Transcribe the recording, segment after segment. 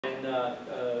And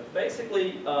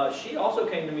basically, she also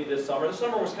came to me this summer. This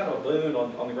summer was kind of a boon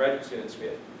on the graduate students. We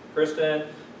had Kristen,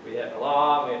 we had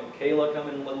Alaa, we had Kayla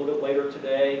coming a little bit later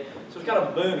today. So it's kind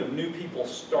of a boon of new people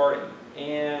starting.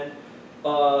 And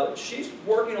she's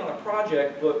working on a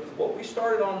project, but what we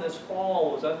started on this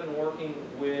fall was I've been working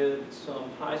with some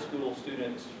high school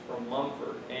students from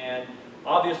Mumford. And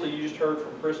obviously you just heard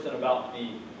from Kristen about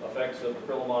the effects of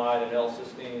acrylamide and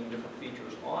L-cysteine and different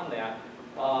features on that.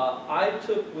 I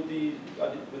took with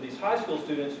these high school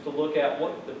students to look at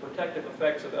what the protective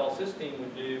effects of L-cysteine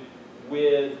would do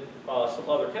with some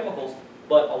other chemicals,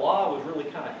 but Alaa was really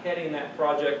kind of heading that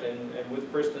project and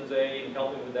with Kristen's aid and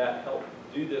helping with that, help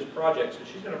do this project. So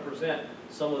she's going to present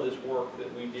some of this work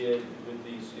that we did with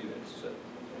these students. So,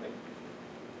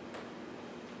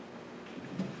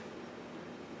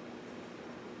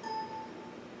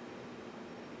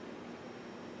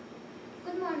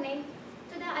 good morning.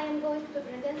 Today I am going to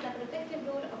present the protective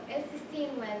role of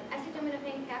L-cysteine with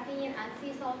acetaminophen, caffeine, and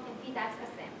sea salt in PTAX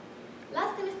SM.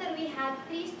 Last semester we had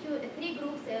three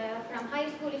groups from high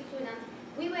school students.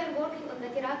 We were working on the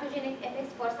teratogenic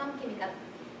effects for some chemicals.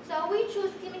 So we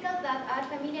choose chemicals that are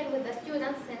familiar with the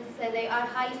students since they are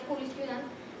high school students,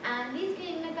 and these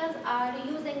chemicals are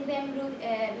using them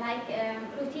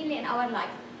routinely in our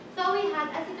life. So we had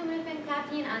acetaminophen,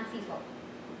 caffeine, and sea salt.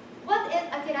 What is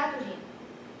a teratogene?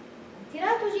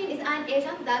 Teratogene is an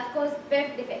agent that causes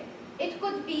birth defect. It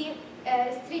could be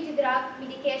street drug,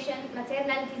 medication,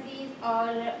 maternal disease,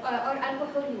 or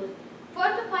alcohol use. 4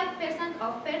 to 5%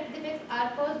 of birth defects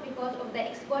are caused because of the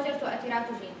exposure to a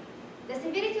teratogene. The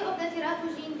severity of the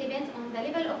teratogene depends on the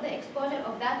level of the exposure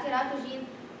of that teratogene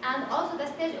and also the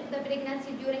stage of the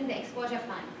pregnancy during the exposure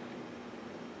time.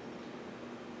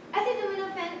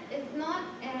 Acetaminophen is known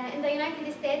in the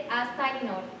United States as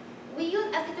Tylenol. We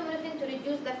use acetaminophen to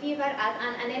reduce the fever as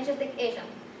an analgesic agent.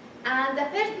 And the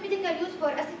first medical use for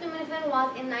acetaminophen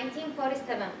was in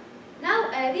 1947.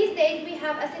 Now, these days we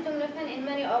have acetaminophen in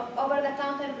many of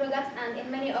over-the-counter products and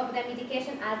in many of the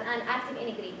medication as an active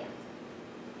ingredient.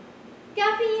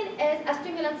 Caffeine is a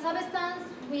stimulant substance.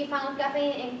 We found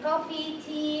caffeine in coffee,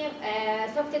 tea,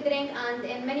 soft drink, and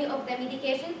in many of the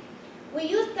medications. We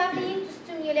use caffeine to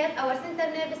stimulate our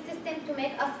central nervous system to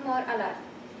make us more alert.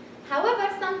 However,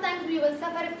 sometimes we will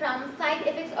suffer from side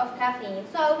effects of caffeine.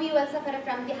 So we will suffer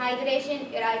from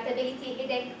dehydration, irritability,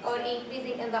 headache, or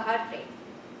increasing in the heart rate.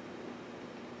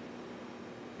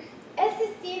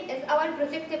 L-cysteine is our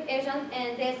protective agent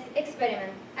in this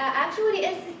experiment. Actually,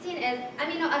 L-cysteine is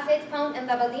amino acid found in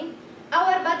the body.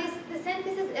 Our body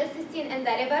synthesizes L-cysteine in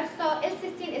the liver, so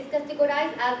L-cysteine is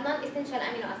categorized as non-essential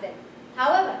amino acid.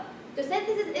 However, to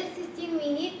synthesize L-cysteine,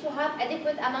 we need to have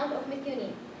adequate amount of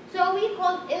methionine. So we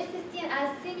call L-cysteine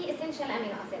as semi-essential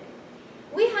amino acid.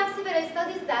 We have several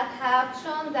studies that have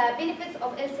shown the benefits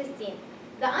of L-cysteine.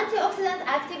 The antioxidant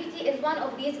activity is one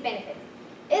of these benefits.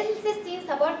 L-cysteine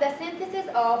supports the synthesis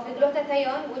of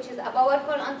glutathione, which is a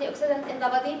powerful antioxidant in the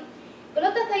body.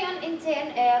 Glutathione in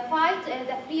turn fights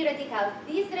the free radicals.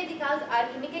 These radicals are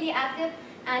chemically active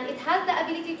and it has the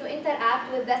ability to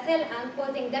interact with the cell and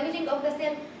causing damaging of the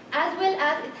cell, as well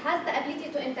as it has the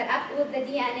ability to interact with the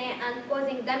DNA and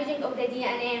causing damaging of the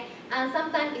DNA, and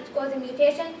sometimes it causes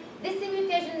mutation. This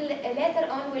mutation later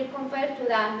on will convert to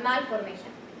the malformation.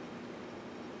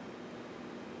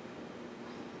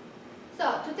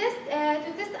 So to test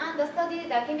and study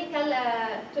the chemical,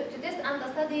 to test and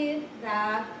study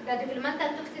the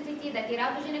developmental toxicity, the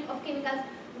teratogenic of chemicals,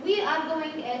 we are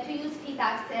going to use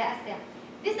PTAX assay.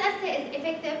 This assay is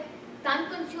effective,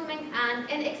 time-consuming, and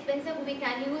inexpensive. We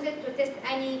can use it to test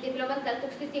any developmental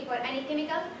toxicity for any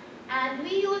chemicals, and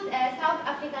we use South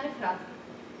African frogs.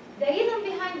 The reason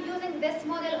behind using this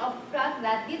model of frogs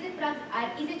that these frogs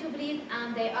are easy to breed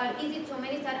and they are easy to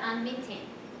monitor and maintain.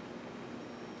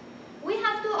 We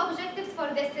have two objectives for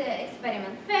this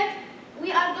experiment. First,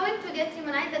 we are going to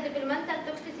determine the developmental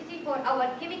toxicity for our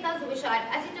chemicals, which are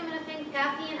acetaminophen,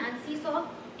 caffeine, and sea salt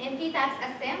in PTAX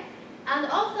assay. And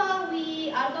also,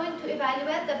 we are going to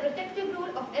evaluate the protective role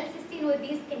of L-cysteine with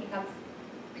these chemicals.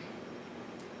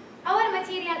 Our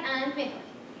material and method.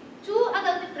 2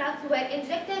 adult frogs were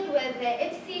injected with the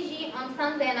HCG on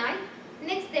Sunday night.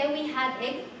 Next day, we had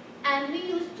eggs. And we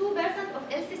used 2% of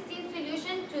L-cysteine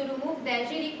solution to remove the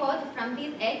jelly coat from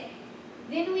these eggs.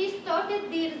 Then we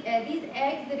sorted these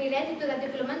eggs related to the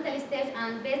developmental stage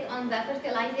and based on the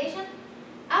fertilization.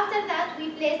 After that, we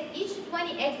placed each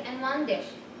 20 eggs in one dish.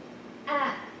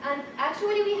 And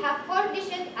actually, we have 4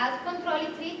 dishes as control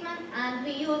treatment, and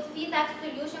we use PTAX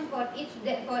solution for each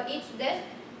dish.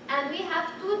 And we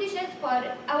have 2 dishes for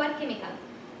our chemicals.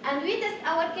 And we test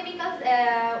our chemicals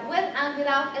with and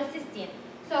without L-cysteine.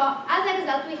 So as a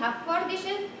result, we have 4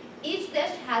 dishes. Each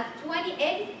dish has 20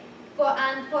 eggs,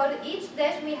 and for each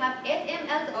dish we have 8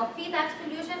 ml of feedback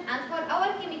solution. And for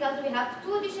our chemicals, we have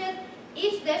 2 dishes.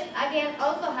 Each dish again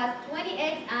also has 20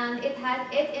 eggs, and it has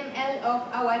 8 ml of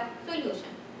our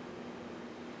solution.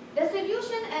 The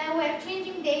solution we're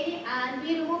changing daily, and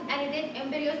we remove any dead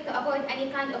embryos to avoid any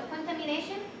kind of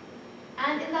contamination.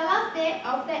 And in the last day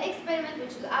of the experiment,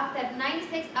 which is after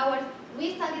 96 hours,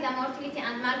 we study the mortality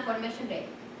and malformation rate.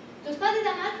 To study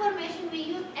the malformation, we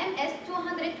use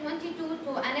MS-222 to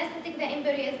anesthetic the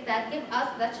embryos that give us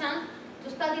the chance to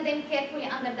study them carefully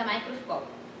under the microscope.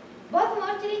 Both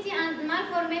mortality and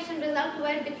malformation results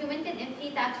were documented in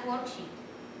FETAC's worksheet.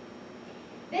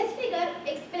 This figure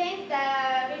explains the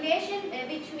relation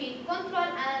between control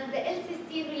and the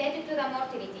L-cysteine related to the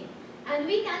mortality. And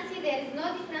we can see there is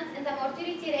no difference in the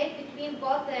mortality rate between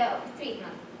both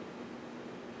treatments.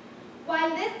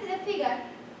 While this figure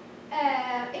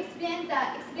explains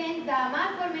the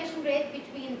malformation rate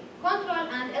between control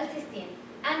and L-cysteine.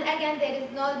 And again, there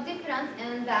is no difference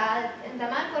in the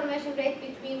malformation rate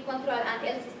between control and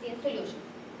L-cysteine solutions.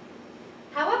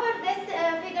 However, this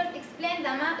figure explains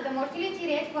the mortality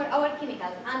rate for our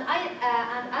chemicals. And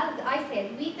as I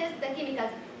said, we test the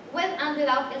chemicals with and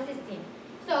without L-cysteine.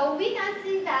 So we can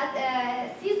see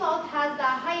that sea salt has the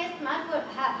highest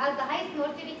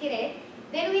mortality rate.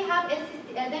 Then we have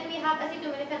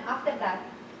acetaminophen after that.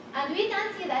 And we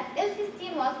can see that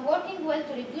L-cysteine was working well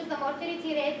to reduce the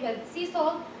mortality rate with sea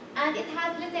salt, and it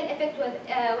has little effect with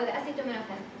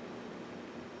acetaminophen.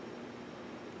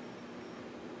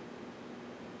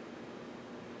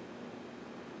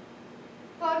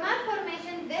 For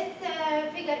malformation, this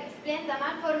figure explains the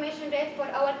malformation rate for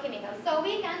our chemicals. So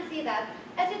we can see that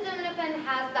acetaminophen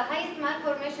has the highest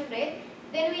malformation rate.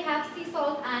 Then we have sea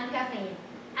salt and caffeine.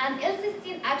 And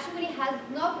L-cysteine actually has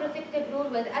no protective rule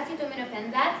with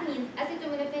acetaminophen. That means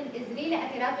acetaminophen is really a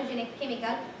teratogenic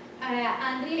chemical,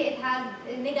 and really it has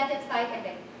a negative side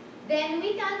effect. Then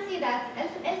we can see that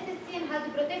L-cysteine has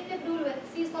a protective rule with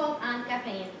sea salt and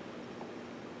caffeine.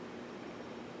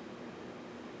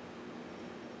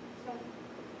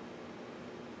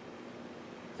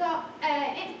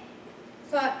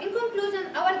 So in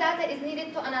conclusion, our data is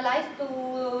needed to analyze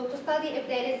to study if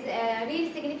there is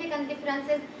really significant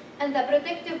differences in the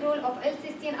protective role of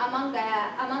L-cysteine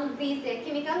among these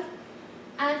chemicals.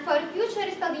 And for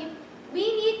future study,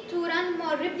 we need to run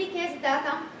more replicates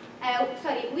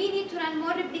we need to run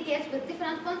more replicates with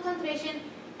different concentration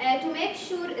to make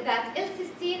sure that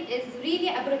L-cysteine is really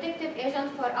a protective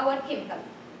agent for our chemicals.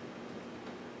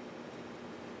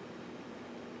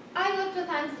 I want to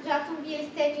thank Jacksonville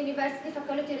State University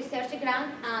Faculty Research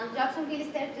Grant and Jacksonville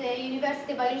State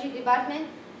University Biology Department.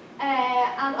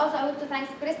 And also I want to thank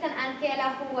Kristen and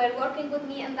Kayla who were working with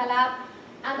me in the lab.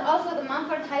 And also the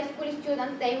Mumford High School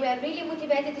students. They were really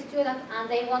motivated students, and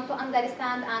they want to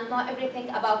understand and know everything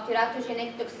about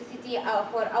teratogenic toxicity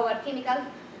for our chemicals.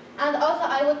 And also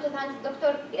I want to thank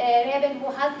Dr. Raven,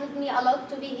 who has helped me a lot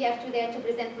to be here today to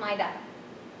present my data.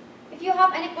 If you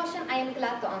have any question, I am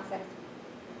glad to answer it.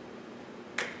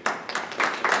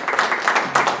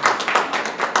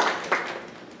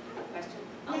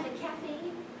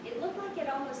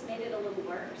 Almost made it a little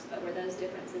worse, but were those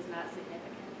differences not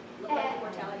significant? Looked like the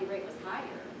mortality rate was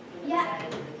higher. Yeah,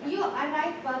 you are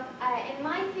right, but in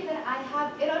my figure I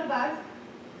have error bars,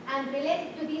 and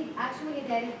related to these, actually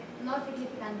there is no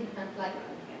significant difference, like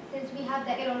since we have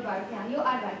the error bars. Yeah, you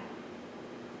are right.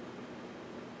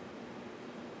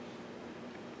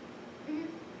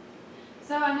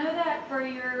 So I know that for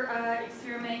your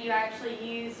experiment you actually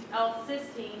used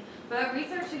L-cysteine, but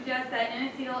research suggests that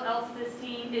N-acetyl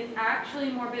L-cysteine is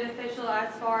actually more beneficial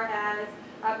as far as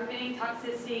preventing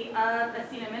toxicity of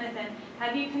acetaminophen.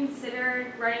 Have you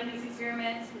considered running these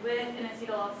experiments with N-acetyl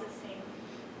L-cysteine?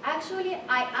 Actually,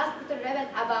 I asked Dr. Rebel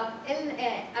about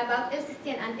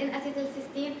L-cysteine and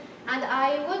N-acetylcysteine, and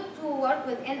I want to work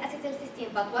with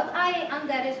N-acetylcysteine, but what I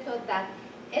understood that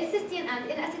L-cysteine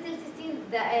and N-acetylcysteine,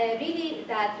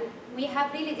 that we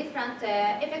have really different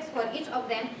effects for each of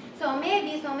them. So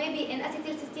maybe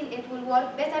N-acetylcysteine it will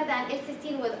work better than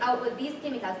L-cysteine with these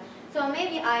chemicals. So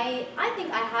maybe I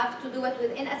think I have to do it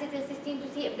with N-acetylcysteine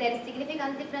to see if there is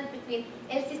significant difference between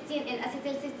L-cysteine and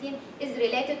acetylcysteine is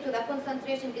related to the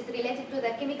concentration, is related to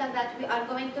the chemical that we are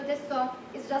going to test. So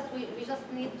it's just we just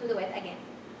need to do it again.